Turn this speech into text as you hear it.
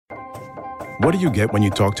What do you get when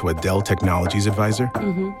you talk to a Dell Technologies advisor?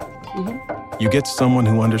 You get someone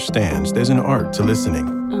who understands there's an art to listening.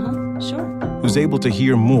 Sure. Who's able to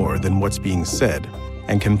hear more than what's being said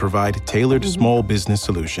and can provide tailored small business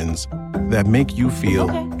solutions that make you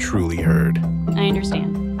feel truly heard. I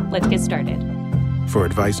understand. Let's get started. For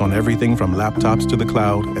advice on everything from laptops to the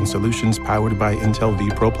cloud and solutions powered by Intel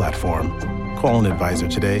vPro platform, call an advisor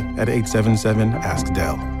today at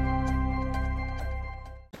 877-ASK-DELL.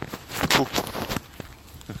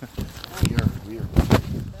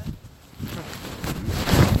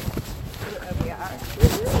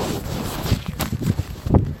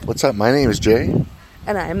 What's up? My name is Jay.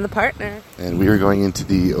 And I'm the partner. And we are going into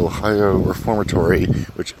the Ohio Reformatory,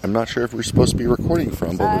 which I'm not sure if we're supposed to be recording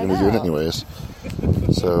from, but we're going to do it anyways.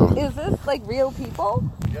 So, is this like real people?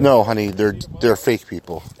 No, honey, they're fake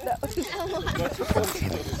people. No.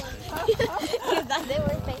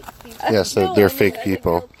 Yes, they're fake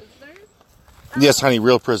people. Yes, honey,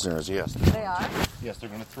 real prisoners. Yes, they are. Yes, they're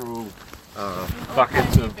going to throw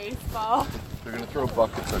buckets of baseball. They're going to throw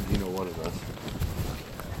buckets of what it is.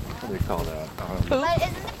 What do they call that? But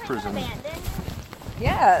isn't the prison abandoned?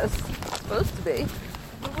 Yes, it's supposed to be.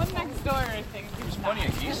 The one next door, I think. There's plenty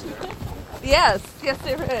of geese there. Yes,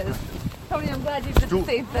 there is. Tony, I'm glad you did the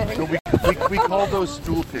same thing. So we call those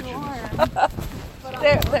stool pigeons.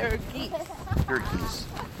 They're geese. They're geese.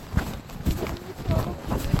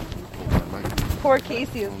 Poor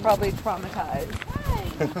Casey is probably traumatized.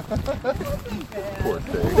 Poor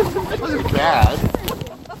thing. It wasn't bad.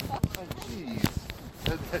 Jeez.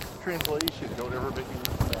 That's translation. Don't ever make me do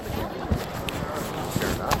that again. Fair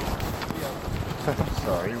enough. I'm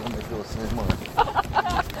sorry. You won't make me listen anymore.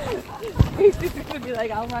 Casey's going to be like,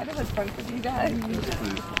 I'll ride in the trunk with you guys. Yes,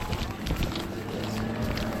 please.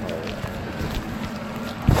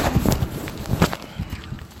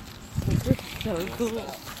 So cool.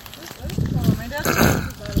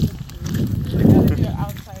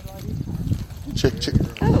 Chick.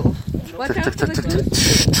 Oh, watch out for the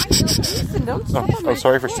goose. Listen, don't step on I'm my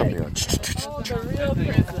sorry for foot. something. Oh, the real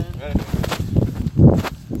prison.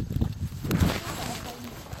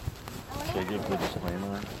 Should I give the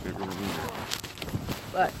disclaimer?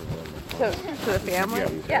 What? To the family? Yeah,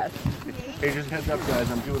 Yes. Hey, just heads up, guys.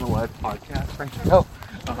 I'm doing a live podcast right now.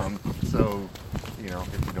 So, if you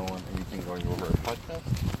don't want anything going over a podcast,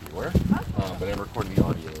 be aware. But I'm recording the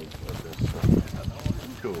audio of this. So.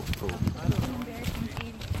 Cool.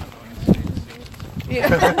 Yeah.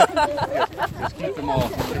 Just keep them all.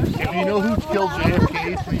 If you know who killed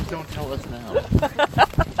JFK, please don't tell us now.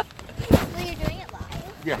 So you're doing it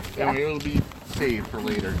live? Yeah. I mean, it'll be saved for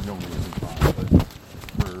later. No reason why, but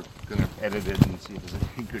we're gonna edit it and see if there's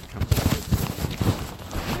anything good comes out of it.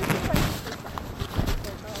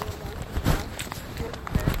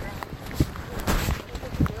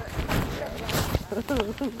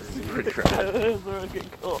 That was really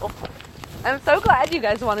cool. I'm so glad you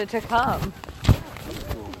guys wanted to come.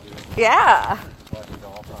 Yeah.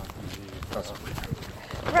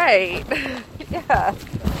 Right. Yeah.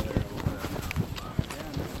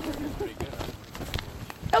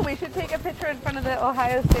 Oh, we should take a picture in front of the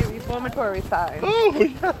Ohio State Reformatory sign. Oh,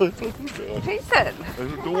 yeah, let's do that. Jason.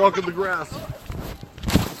 Don't walk in the grass.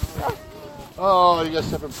 Oh, you guys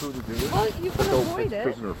have food to do. Well, you can avoid it.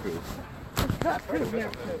 Prisoner food. It's not prisoner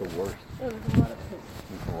It's food. the worst. There's a lot of food.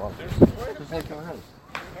 It's a lot. Just like our house.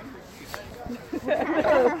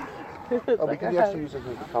 Oh, we can actually use it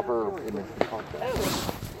as a cover image for podcast.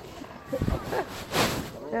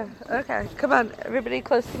 Yeah, okay. Come on, everybody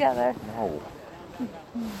close together. No.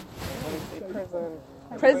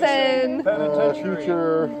 Prison.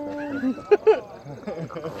 Future.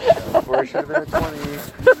 Where I should have been at 20.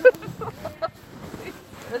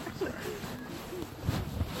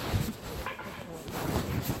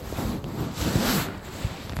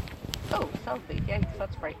 Oh, selfie. Yikes,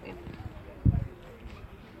 that's frightening.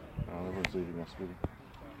 Everyone's leaving us, sweetie.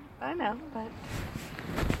 I know, but...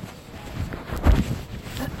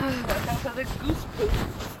 Watch out for the goose poop.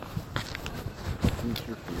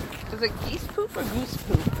 Future food. Is it geese poop or goose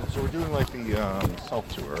poop? So we're doing like the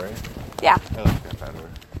self-tour, right? Yeah. I like that better.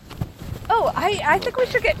 Oh, I think we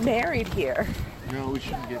should get married here. No, we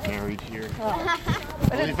shouldn't get married here. Oh.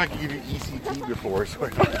 Only if I could give you ECT before, so I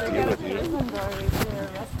don't have to deal with you.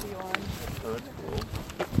 Oh, that's cool.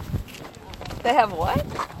 They have what?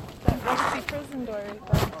 That rusty prison door right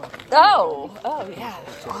there. Oh, yeah,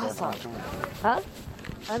 that's awesome. Huh?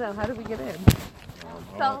 I know, how do we get in?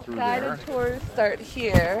 Self-guided tours start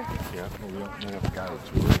here. Yeah, well, we don't have a guided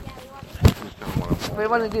tour. Just don't want to. We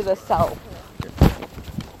want to do the self. We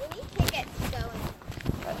need tickets to go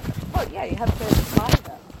in. Oh, yeah, you have to buy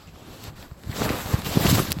them.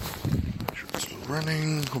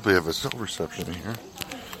 running. Hope they have a cell reception here.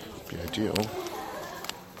 Be ideal.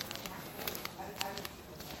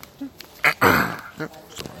 Yep,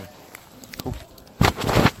 sorry. Cool.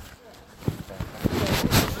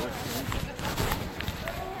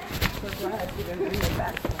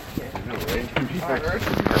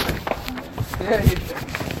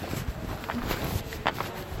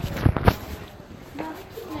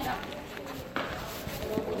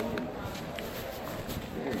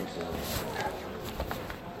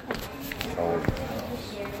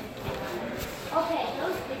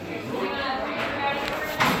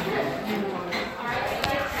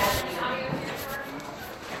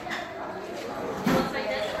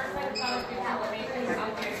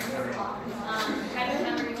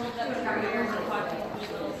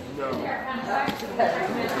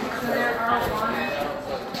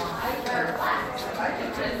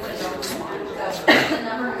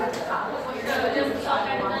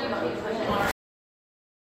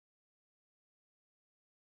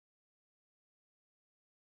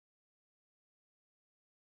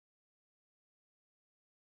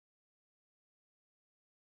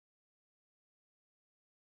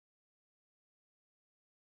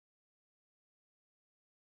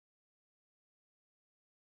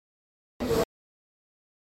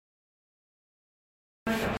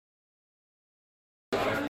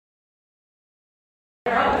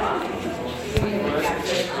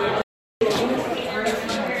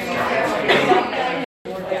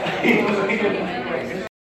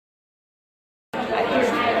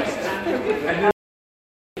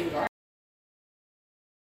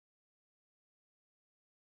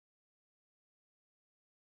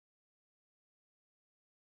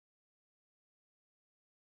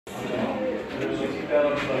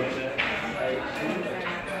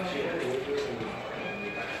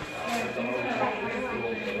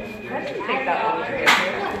 Take that one.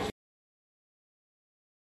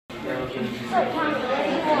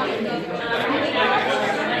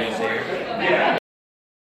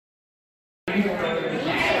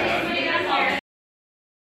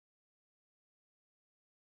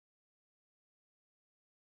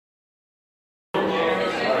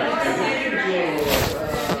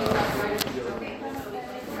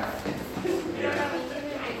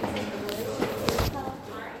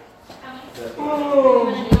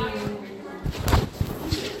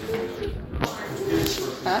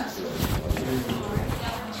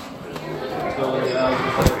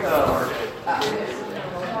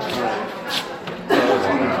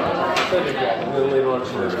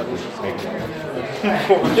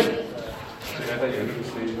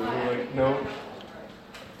 No.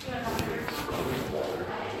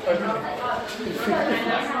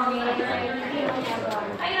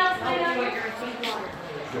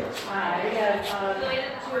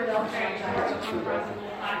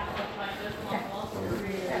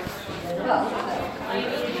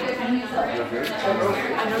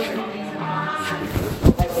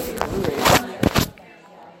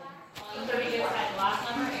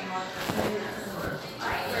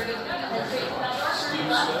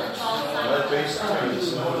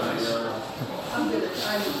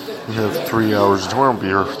 We have 3 hours. Tomorrow won't be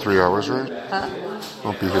here for 3 hours, right? Huh?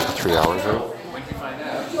 Won't be here for 3 hours, right?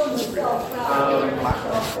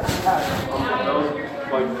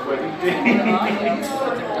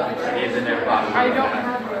 I don't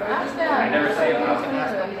have it. I never say it.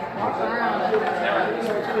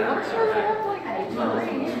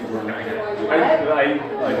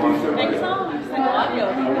 Next song, just like audio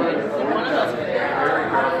would be good. Like one of those would be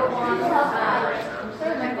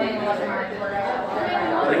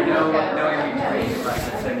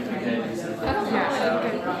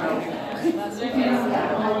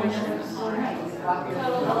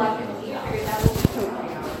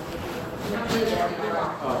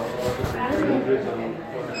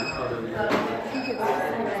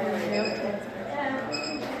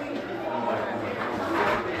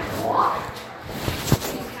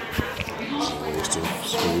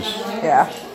Space. Yeah.